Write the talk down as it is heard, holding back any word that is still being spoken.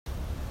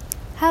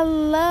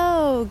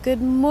Hello,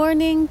 good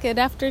morning, good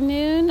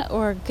afternoon,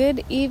 or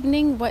good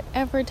evening,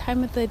 whatever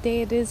time of the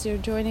day it is you're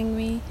joining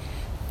me.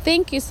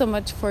 Thank you so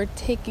much for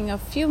taking a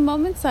few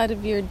moments out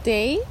of your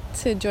day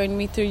to join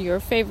me through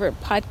your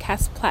favorite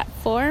podcast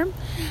platform.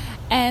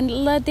 And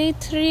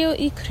Laudetur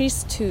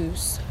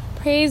Christus.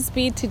 Praise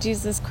be to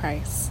Jesus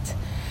Christ.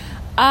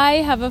 I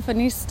have a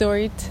funny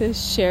story to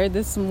share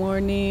this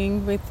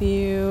morning with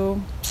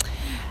you.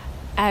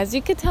 As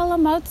you can tell,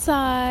 I'm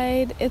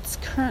outside. It's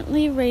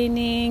currently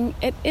raining.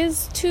 It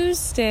is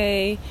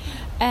Tuesday,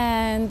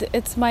 and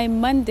it's my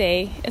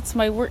Monday. It's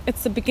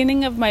the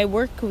beginning of my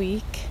work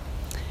week,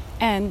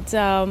 and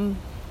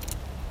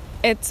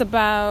it's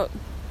about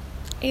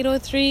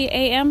 8:03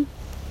 a.m.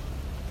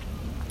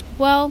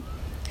 Well,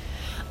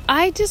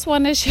 I just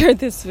want to share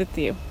this with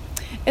you.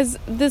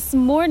 This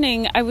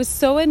morning I was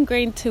so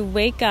ingrained to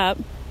wake up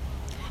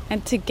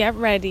and to get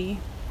ready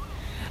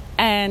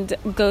and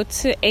go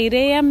to 8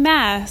 a.m.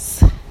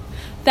 Mass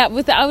that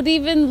without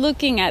even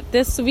looking at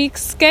this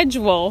week's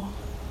schedule,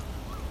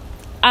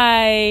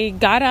 I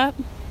got up,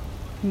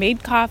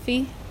 made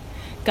coffee,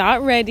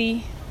 got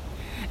ready,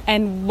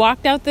 and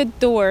walked out the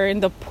door in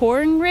the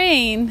pouring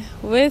rain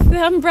with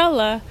the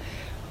umbrella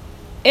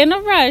in a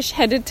rush,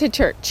 headed to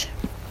church.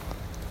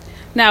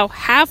 Now,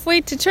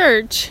 halfway to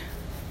church,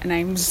 and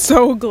I'm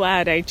so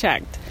glad I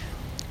checked,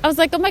 I was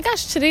like, oh my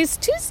gosh, today's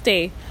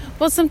Tuesday.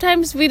 Well,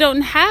 sometimes we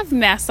don't have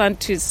Mass on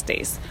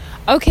Tuesdays.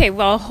 Okay,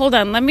 well, hold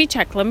on. Let me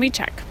check.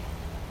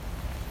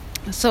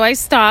 So I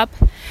stop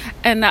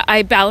and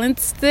I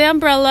balance the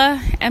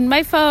umbrella and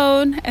my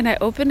phone and I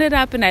open it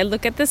up and I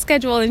look at the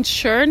schedule. And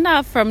sure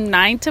enough, from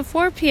 9 to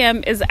 4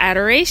 p.m. is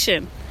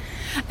adoration.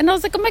 And I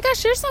was like, oh my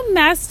gosh, there's no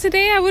Mass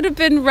today. I would have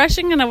been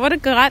rushing and I would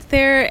have got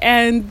there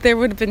and there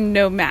would have been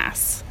no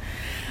Mass.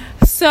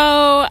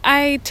 So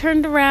I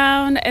turned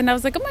around and I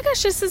was like, oh my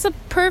gosh, this is a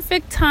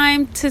perfect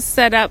time to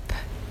set up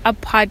a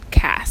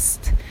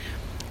podcast.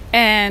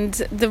 And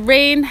the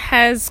rain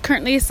has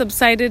currently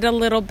subsided a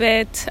little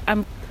bit.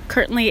 I'm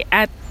currently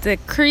at the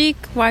creek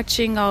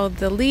watching all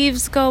the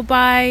leaves go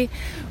by.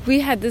 We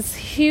had this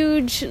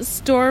huge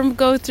storm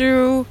go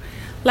through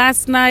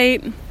last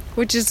night,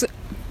 which is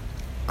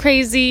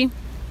crazy.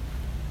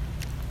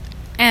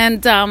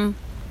 And I'm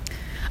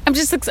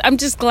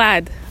just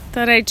glad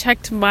that I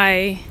checked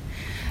my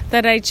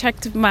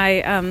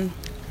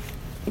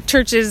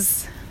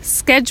church's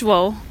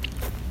schedule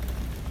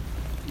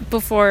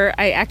before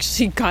I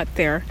actually got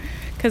there,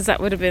 because that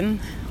would have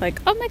been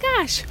like, oh my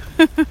gosh.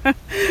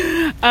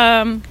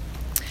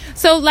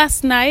 So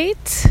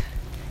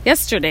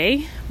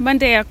yesterday,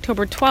 Monday,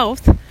 October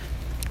 12th,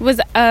 was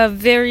a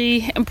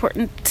very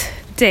important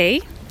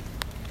day.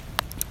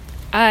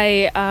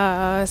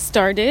 I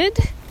started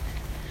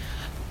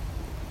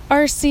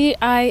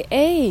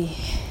RCIA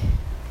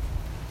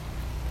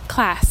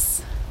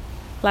class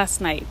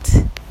last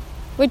night,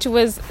 which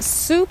was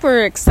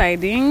super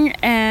exciting,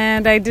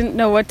 and I didn't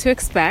know what to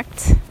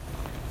expect.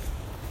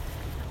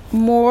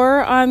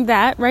 More on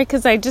that, right?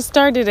 Because I just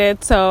started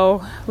it,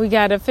 so we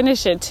got to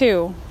finish it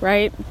too,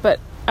 right? But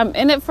I'm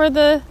in it for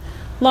the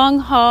long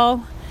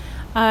haul.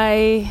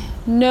 I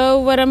know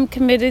what I'm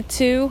committed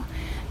to,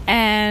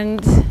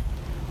 and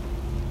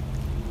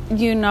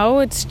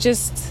it's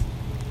just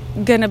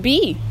gonna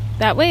be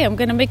that way. I'm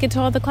gonna make it to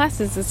all the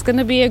classes. It's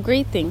gonna be a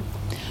great thing.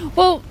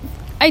 Well,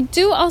 I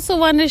do also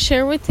want to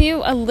share with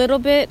you a little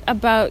bit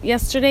about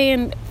yesterday,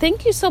 and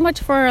thank you so much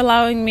for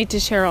allowing me to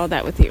share all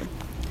that with you.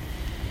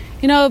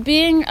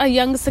 Being a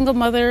young single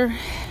mother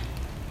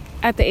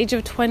at the age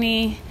of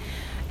 20,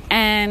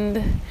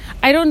 and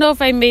I don't know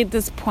if I made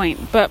this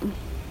point, but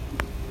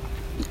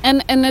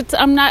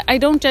I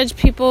don't judge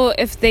people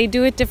if they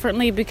do it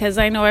differently, because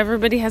I know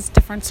everybody has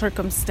different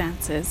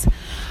circumstances.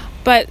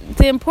 But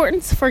the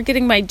importance for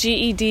getting my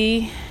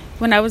GED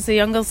when I was a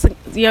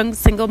young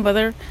single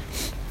mother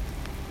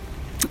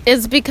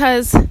is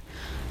because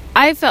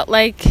I felt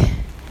like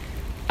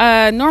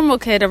a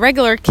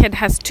regular kid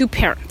has two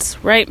parents,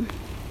 right?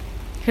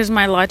 Here's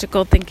my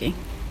logical thinking.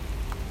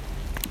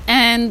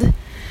 And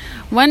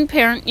one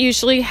parent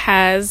usually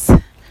has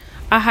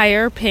a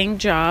higher paying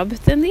job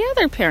than the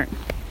other parent.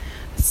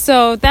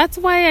 So that's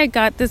why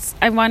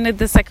I wanted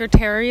the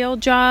secretarial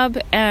job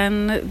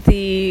and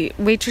the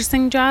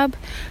waitressing job,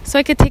 so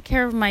I could take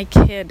care of my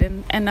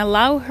kid and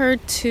allow her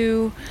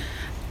to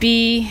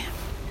be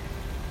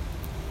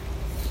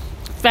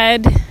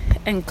fed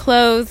and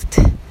clothed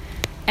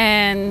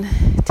and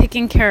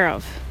taken care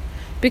of,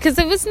 because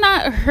it was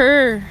not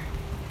her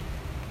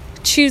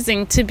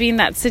choosing to be in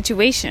that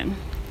situation.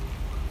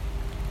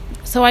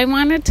 So I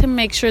wanted to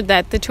make sure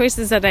that the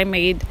choices that I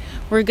made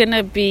were going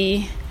to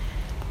be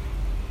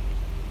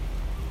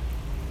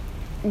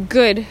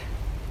good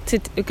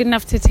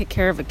enough to take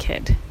care of a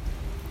kid.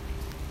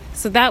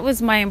 So that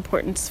was my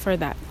importance for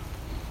that.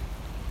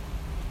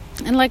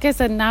 And like I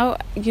said, now,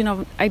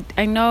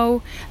 I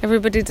know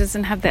everybody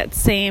doesn't have that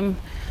same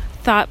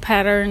thought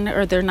pattern,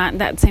 or they're not in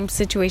that same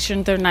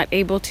situation. They're not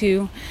able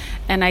to.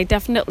 And I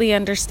definitely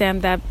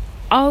understand that.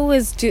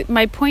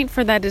 My point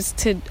for that is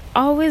to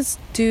always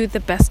do the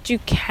best you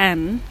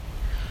can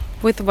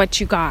with what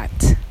you got.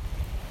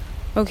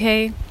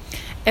 Okay?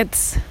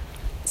 It's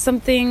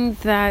something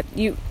that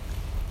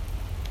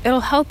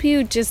it'll help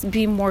you just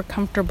be more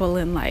comfortable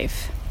in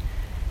life.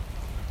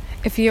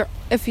 If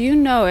you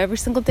know every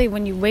single day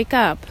when you wake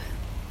up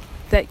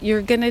that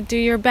you're going to do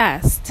your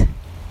best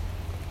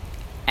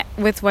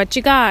with what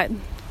you got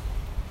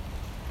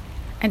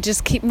and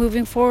just keep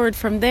moving forward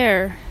from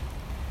there,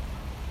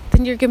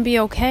 then you're going to be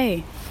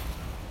okay.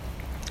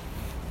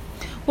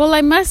 Well,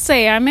 I must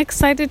say, I'm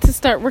excited to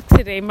start work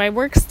today. My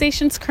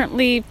workstation's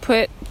currently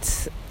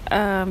it's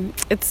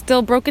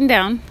still broken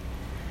down.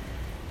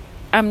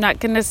 I'm not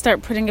going to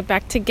start putting it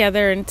back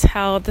together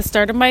until the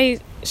start of my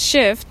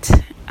shift,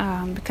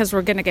 because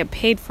we're going to get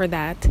paid for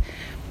that.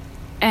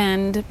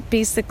 And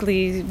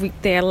basically,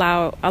 they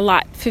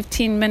allot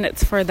 15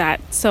 minutes for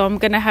that. So I'm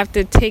going to have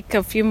to take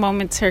a few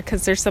moments here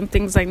because there's some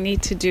things I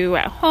need to do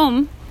at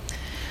home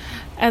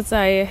as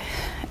I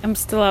am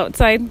still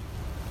outside.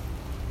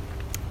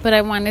 But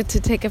I wanted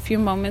to take a few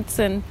moments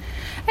and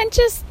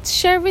just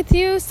share with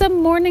you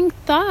some morning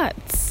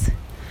thoughts.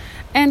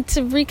 And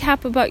to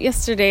recap about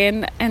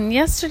yesterday. And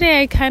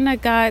yesterday I kind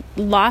of got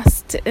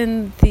lost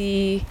in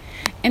the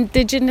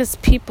Indigenous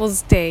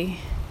Peoples Day,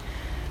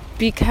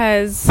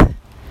 because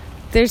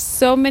there's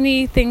so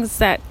many things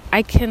that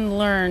I can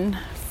learn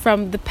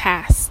from the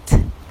past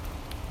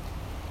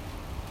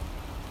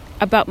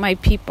about my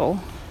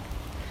people.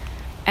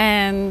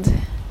 And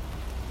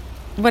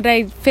what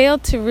I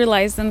failed to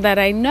realize, and that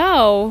I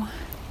know,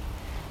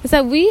 is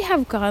that we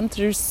have gone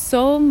through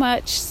so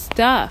much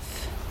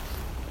stuff.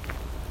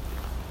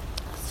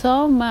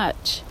 So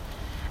much.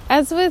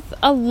 As with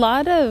a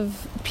lot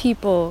of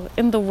people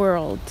in the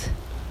world.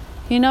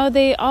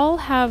 They all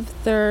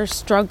have their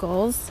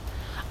struggles.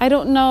 I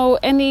don't know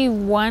any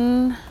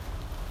one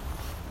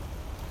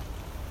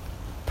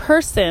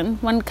person,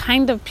 one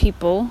kind of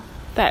people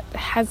that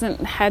hasn't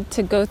had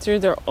to go through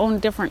their own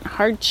different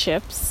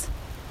hardships.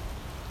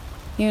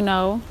 And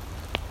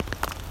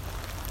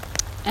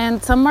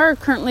some are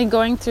currently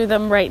going through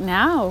them right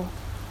now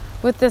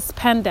with this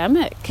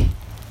pandemic.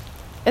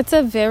 It's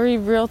a very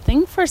real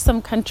thing for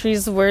some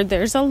countries where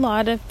there's a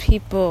lot of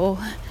people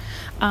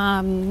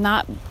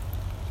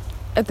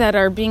that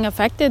are being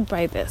affected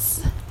by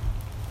this.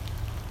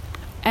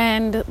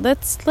 And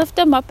let's lift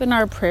them up in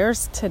our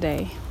prayers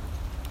today.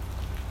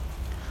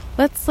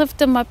 Let's lift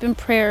them up in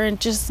prayer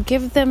and just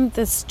give them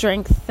the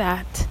strength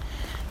that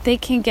they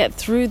can get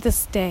through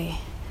this day,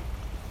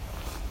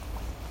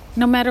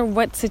 no matter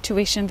what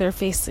situation they're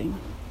facing.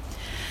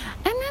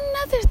 And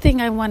another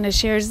thing I want to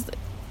share is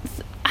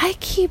I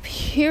keep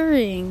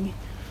hearing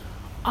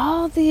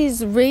all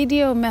these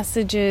radio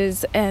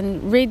messages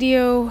and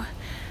radio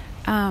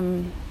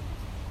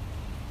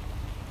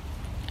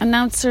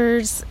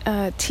announcers,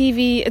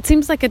 TV. It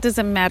seems like it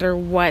doesn't matter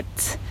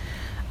what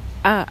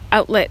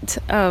outlet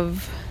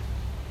of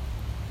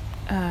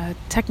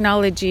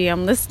technology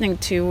I'm listening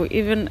to,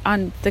 even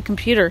on the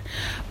computer,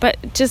 but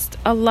just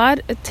a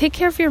lot. Take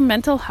care of your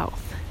mental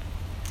health.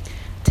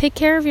 Take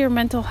care of your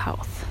mental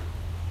health.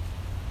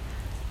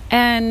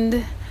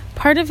 And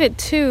part of it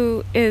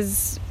too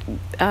is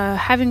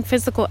having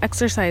physical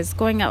exercise,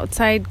 going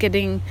outside,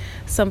 getting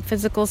some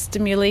physical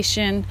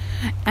stimulation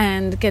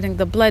and getting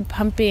the blood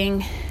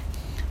pumping.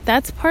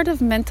 That's part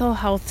of mental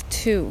health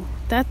too.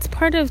 That's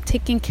part of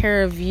taking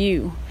care of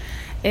you,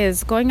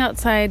 is going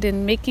outside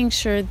and making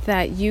sure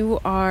that you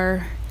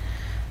are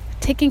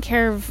taking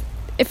care of,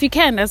 if you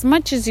can, as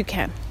much as you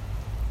can.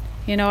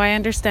 I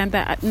understand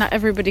that not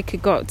everybody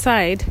could go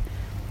outside.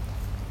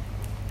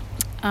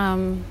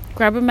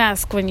 Grab a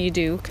mask when you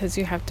do, because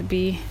you have to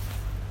be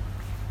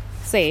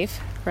safe,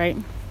 right?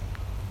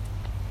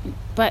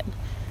 But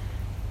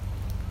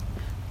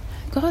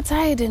go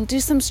outside and do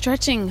some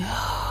stretching.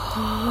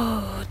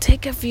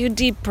 Take a few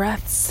deep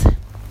breaths.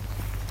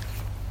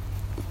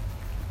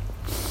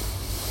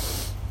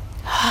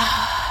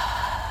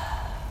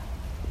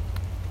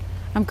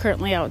 I'm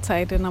currently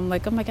outside and I'm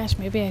like, oh my gosh,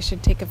 maybe I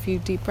should take a few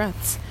deep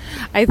breaths.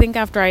 I think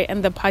after I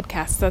end the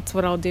podcast, that's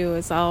what I'll do,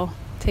 is I'll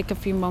take a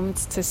few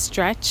moments to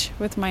stretch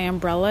with my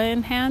umbrella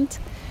in hand,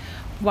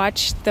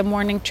 watch the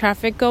morning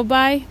traffic go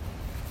by,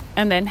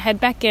 and then head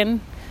back in,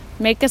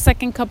 make a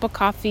second cup of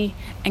coffee,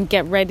 and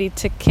get ready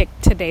to kick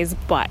today's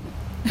butt.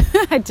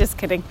 Just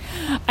kidding.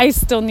 I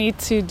still need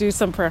to do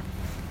some prayer.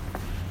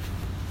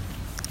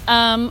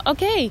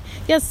 Okay.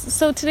 Yes.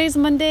 So today's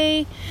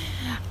Monday.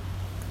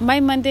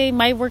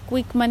 My work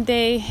week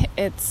Monday.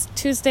 It's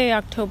Tuesday,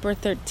 October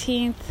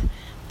 13th.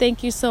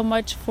 Thank you so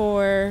much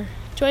for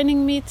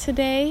joining me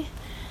today.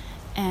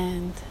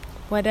 And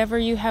whatever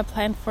you have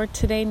planned for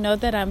today, know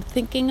that I'm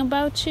thinking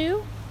about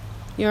you.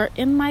 You're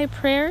in my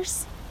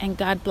prayers, and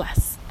God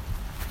bless.